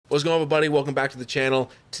What's going on, everybody? Welcome back to the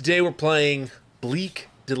channel. Today we're playing Bleak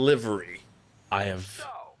Delivery. I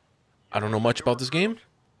don't know much about this game.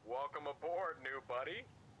 Welcome aboard, new buddy.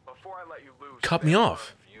 Before I let you loose, Cut me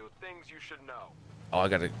off. a few things you should know. Oh, I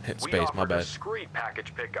gotta hit space, my bad. Discreet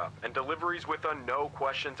package pickup and deliveries with a no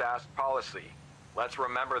questions asked policy. Let's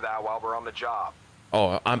remember that while we're on the job.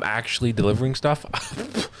 Oh, I'm actually delivering stuff?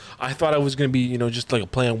 I thought I was gonna be, you know, just like a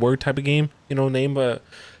play on word type of game, you know, name, but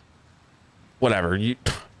whatever.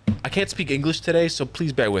 I can't speak English today, so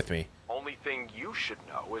please bear with me. Only thing you should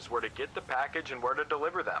know is where to get the package and where to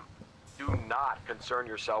deliver them. Do not concern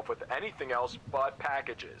yourself with anything else but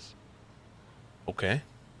packages. Okay.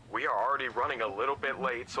 We are already running a little bit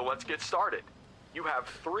late, so let's get started. You have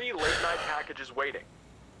 3 late-night packages waiting.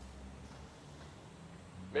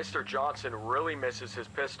 Mr. Johnson really misses his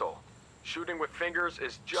pistol. Shooting with fingers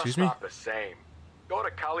is just not the same. Go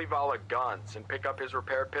to Kalivala Guns and pick up his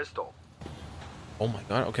repaired pistol. Oh my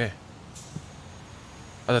god, okay.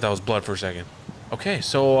 I thought that was blood for a second. Okay,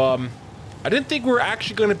 so, I didn't think we were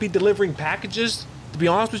actually going to be delivering packages. To be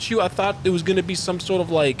honest with you, I thought it was going to be some sort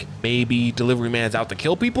of, like, maybe delivery man's out to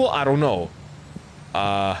kill people? I don't know.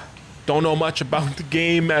 Don't know much about the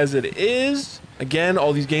game as it is. Again,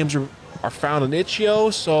 all these games are found on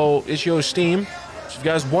itch.io, so itch.io Steam. So if you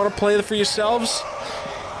guys want to play it for yourselves,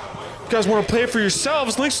 links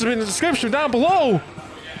will be in the description down below.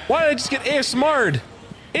 Why did I just get ASMR'd?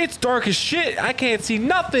 It's dark as shit. I can't see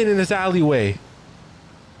nothing in this alleyway.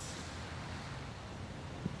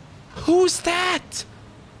 Who's that?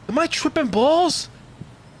 Am I tripping balls?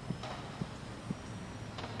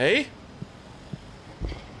 Hey?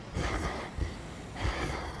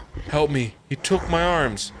 Help me. He took my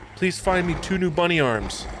arms. Please find me 2 new bunny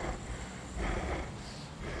arms.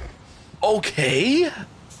 Okay.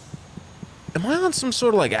 Am I on some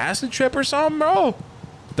sort of like acid trip or something, bro?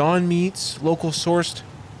 Dawn Meats, local sourced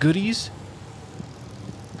goodies.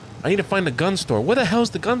 I need to find the gun store. Where the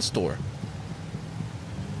hell's the gun store?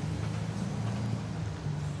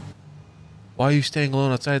 Why are you staying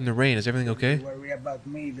alone outside in the rain? Is everything okay? Don't worry about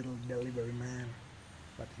me, little delivery man.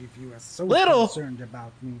 But if you are so Little concerned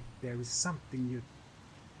about me, there is something you...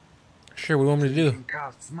 Sure, what do you want me to do? It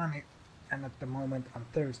costs money, and at the moment I'm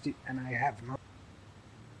thirsty and I have no...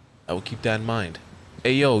 I will keep that in mind.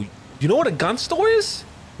 Hey, yo, you know what a gun store is?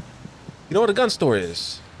 You know what a gun store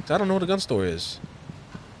is? 'Cause I don't know what a gun store is.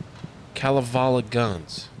 Kalivala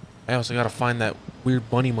Guns. I also gotta find that weird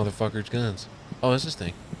bunny motherfucker's guns. Oh, it's this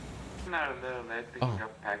thing. Not a little late picking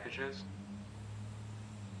up packages.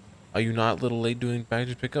 Are you not a little late doing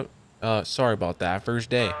package pickup? Sorry about that. First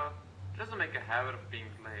day. Doesn't make a habit of being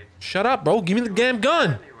late. Shut up, bro. Give me the damn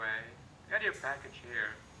gun. Anyway, got your package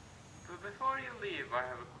here. But before you leave, I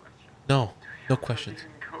have a question. No. No questions.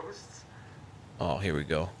 Ghosts? Oh, here we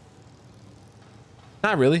go.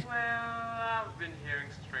 Not really. Well, I've been hearing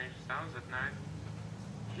strange sounds at night.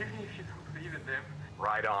 Even if you don't believe in them.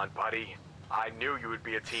 Right on, buddy. I knew you would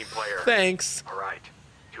be a team player. Thanks. All right,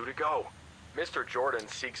 2 to go. Mr. Jordan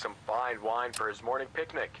seeks some fine wine for his morning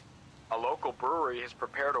picnic. A local brewery has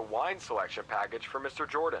prepared a wine selection package for Mr.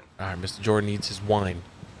 Jordan. All right, Mr. Jordan needs his wine.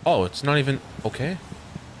 Oh, it's not even... Okay.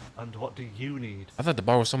 And what do you need? I thought the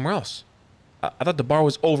bar was somewhere else. I thought the bar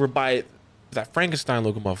was over by that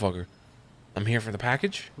Frankenstein-looking motherfucker. I'm here for the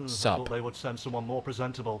package. I Sup? thought they would send someone more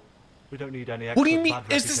presentable. We don't need any extra. What do you mean?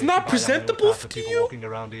 Is this not presentable to you? Walking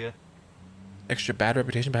around here. Extra bad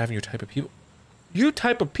reputation by having your type of people. Your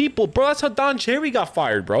type of people? Bro, that's how Don Cherry got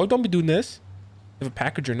fired, bro. Don't be doing this. Have a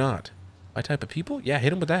package or not. My type of people? Yeah,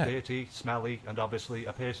 hit him with that. Dirty, smelly, and obviously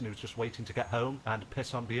a person who's just waiting to get home and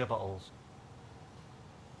piss on beer bottles.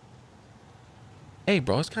 Hey,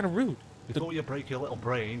 bro, it's kind of rude. Before you break your little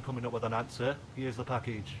brain coming up with an answer, here's the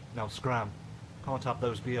package. Now scram. Can't have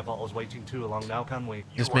those beer bottles waiting too long now, can we?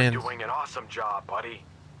 This You man... are doing an awesome job, buddy.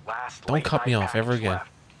 Last Don't cut me late-night off ever package again. left.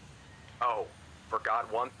 Oh,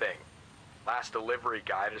 forgot one thing. Last delivery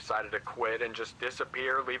guy decided to quit and just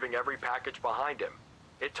disappear, leaving every package behind him.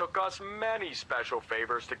 It took us many special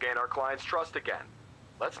favors to gain our client's trust again.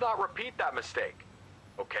 Let's not repeat that mistake.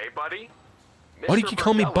 Okay, buddy? Why do you keep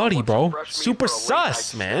calling me Burdella buddy, wants bro? some fresh meat Super for a late-night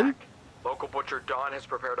sus, man. snack. Local Butcher Don has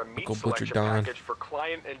prepared a meat Local Butcher selection Don. package for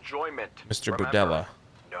client enjoyment. Mr. Remember, Burdella.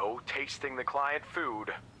 no tasting the client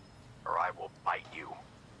food, or I will bite you.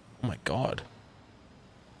 Oh my god.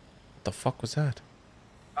 What the fuck was that?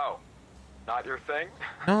 Oh, not your thing?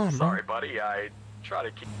 No, no. Sorry, buddy. I try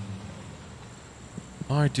to keep...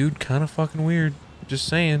 Alright, dude. Kind of fucking weird. Just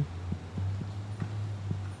saying.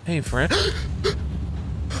 Hey, friend.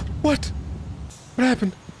 What? What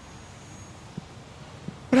happened?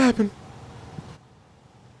 What happened?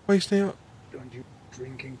 Why are you staying up? Don't you...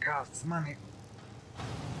 Drinking costs money.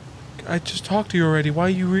 I just talked to you already. Why are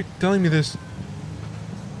you telling me this?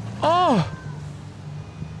 Oh!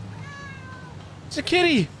 It's a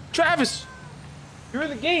kitty! Travis! You're in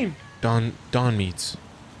the game! Dawn meets.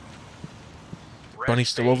 Bunny's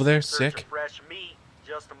still over there, sick? Fresh meat.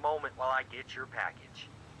 Just a moment while I get your package.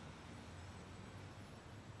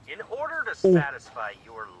 In order to satisfy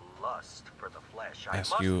your lust for the flesh, I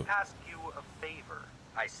must ask you a favor.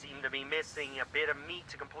 I seem to be missing a bit of meat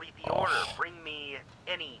to complete the order. Bring me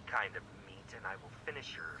any kind of meat and I will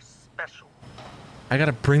finish your special. I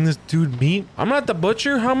gotta bring this dude meat? I'm not the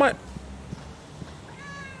butcher? How am I?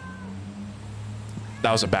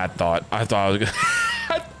 That was a bad thought. I thought I was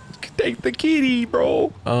gonna take the kitty,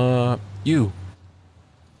 bro. You.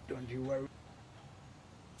 Don't you worry.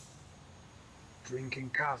 Drinking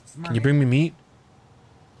costs money. Can you bring me meat?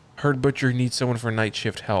 Heard butcher needs someone for night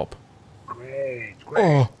shift help. Great.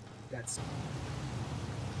 Oh. That's...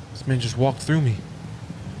 This man just walked through me.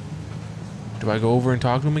 Do I go over and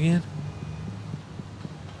talk to him again?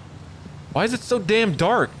 Why is it so damn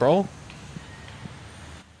dark, bro?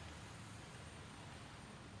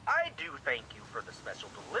 I do thank you for the special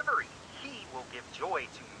delivery. He will give joy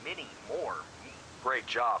to many more. Great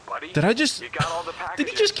job, buddy. Did I just... You got all the packages.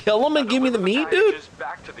 Did he just kill him and give me the meat, dude?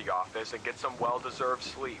 Back to the office and get some well-deserved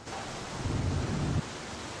sleep.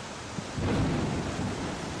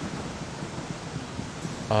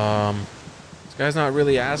 This guy's not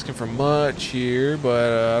really asking for much here,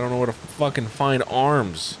 but I don't know where to fucking find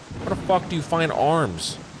arms. Where the fuck do you find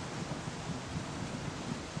arms?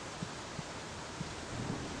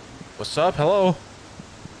 What's up? Hello?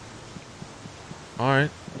 Alright.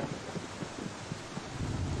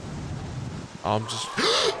 I'm just...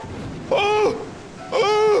 Oh!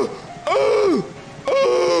 Oh! Oh!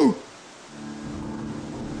 Oh!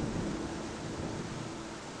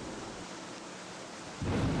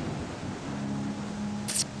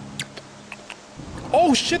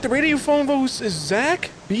 Oh shit, the radio phone voice is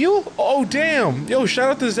Zach Beal? Oh damn. Yo, shout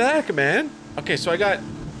out to Zach, man. Okay, so I got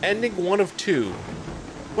ending 1 of 2.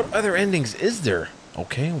 What other endings is there?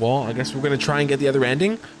 Okay, well, I guess we're gonna try and get the other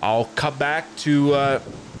ending. I'll cut back to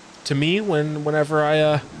me whenever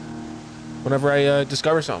I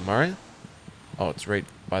discover something, alright? Oh, it's right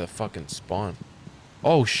by the fucking spawn.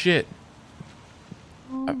 Oh shit.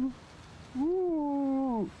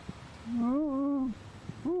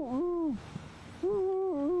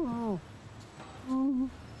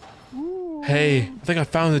 Hey, I think I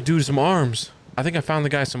found the dude some arms. I think I found the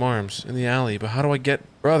guy some arms in the alley, but how do I get...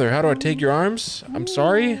 Brother, how do I take your arms? I'm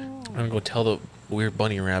sorry. I'm gonna go tell the weird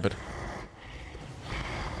bunny rabbit.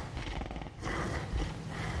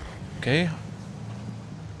 Okay.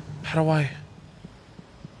 How do I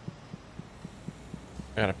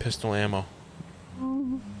got a pistol ammo.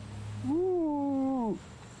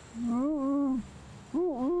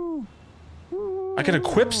 I can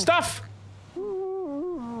equip stuff?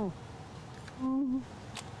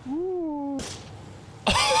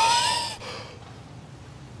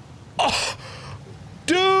 Oh,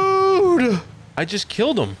 dude! I just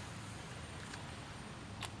killed him.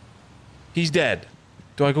 He's dead.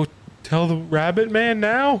 Do I go tell the rabbit man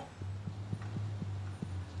now?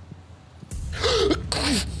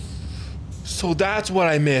 So that's what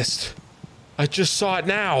I missed. I just saw it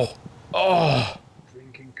now. Oh.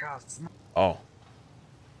 Drinking costs. Oh.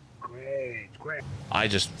 Great. I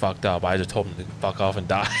just fucked up. I just told him to fuck off and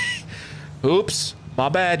die. Oops. My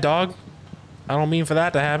bad, dog. I don't mean for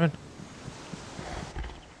that to happen.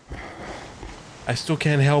 I still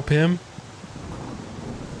can't help him.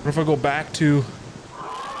 What if I go back to...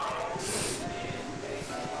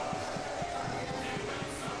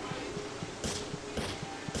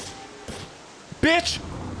 Bitch!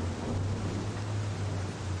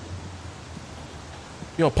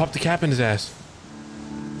 Yo, pop the cap in his ass.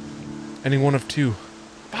 Ending 1 of 2.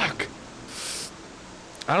 Fuck.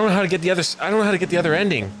 I don't know how to get the other. I don't know how to get the other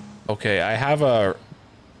ending. Okay, I have a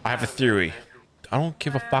theory. I don't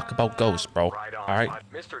give a fuck about ghosts, bro. All right.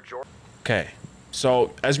 Okay.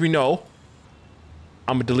 So as we know,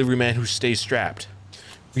 I'm a delivery man who stays strapped.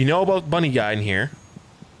 We know about Bunny Guy in here.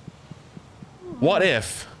 What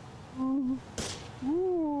if?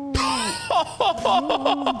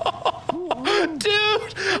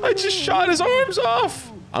 Dude, I just shot his arms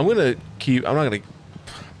off. I'm not gonna.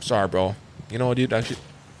 Sorry, bro. You know what, dude? Actually,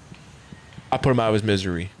 I put him out of his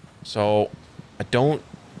misery. So I don't.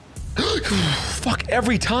 Fuck,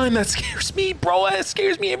 every time that scares me, bro. That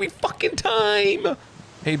scares me every fucking time.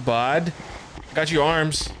 Hey, bud. I got your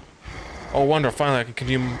arms. Oh, wonder. Finally, I can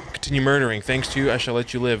continue murdering. Thanks to you, I shall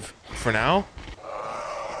let you live. For now. Buddy,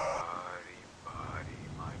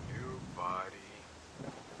 my new buddy.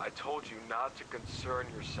 I told you not to concern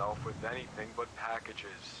yourself with anything but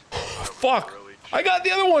packages. Fuck! I got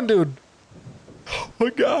the other one, dude. Oh my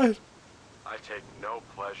god. I take no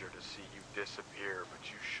pleasure to see you disappear, but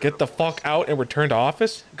you should Get the fuck out and return to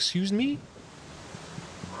office? Excuse me?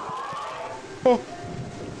 Oh.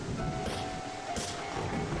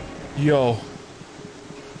 Yo.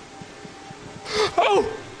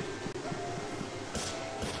 Oh!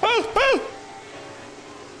 Oh! Oh!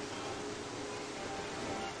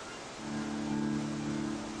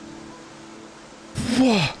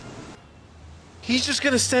 Whoa. He's just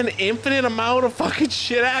gonna send infinite amount of fucking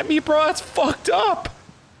shit at me, bro? That's fucked up.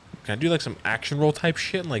 Can I do like some action roll type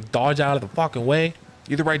shit and like dodge out of the fucking way?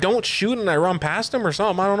 Either I don't shoot and I run past him or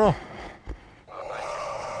something, I don't know.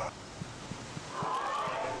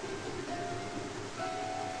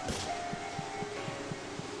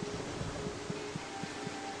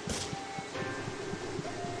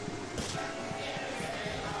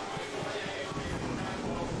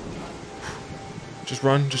 Just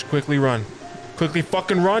run, just quickly run. Quickly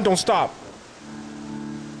fucking run, don't stop.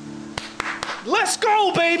 Let's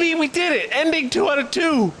go, baby! We did it! Ending 2 out of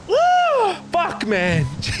 2. Woo! Fuck, man.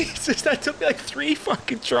 Jesus, that took me like 3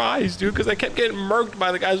 fucking tries, dude, because I kept getting murked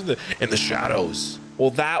by the guys in the shadows.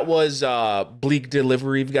 Well, that was Bleak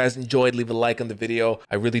Delivery. If you guys enjoyed, leave a like on the video.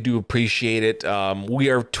 I really do appreciate it. We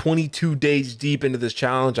are 22 days deep into this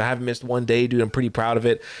challenge. I haven't missed 1 day, dude. I'm pretty proud of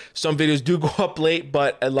it. Some videos do go up late,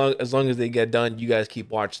 but as long as they get done, you guys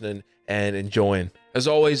keep watching and enjoying. As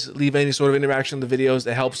always, leave any sort of interaction in the videos.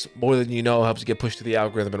 It helps more than you know. It helps get pushed to the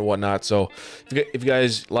algorithm and whatnot. So if you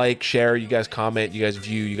guys like, share, you guys comment, you guys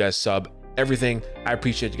view, you guys sub, everything, I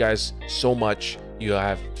appreciate you guys so much. You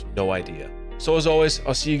have no idea. So as always,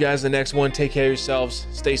 I'll see you guys in the next one. Take care of yourselves.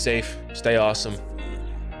 Stay safe. Stay awesome.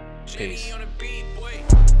 Peace.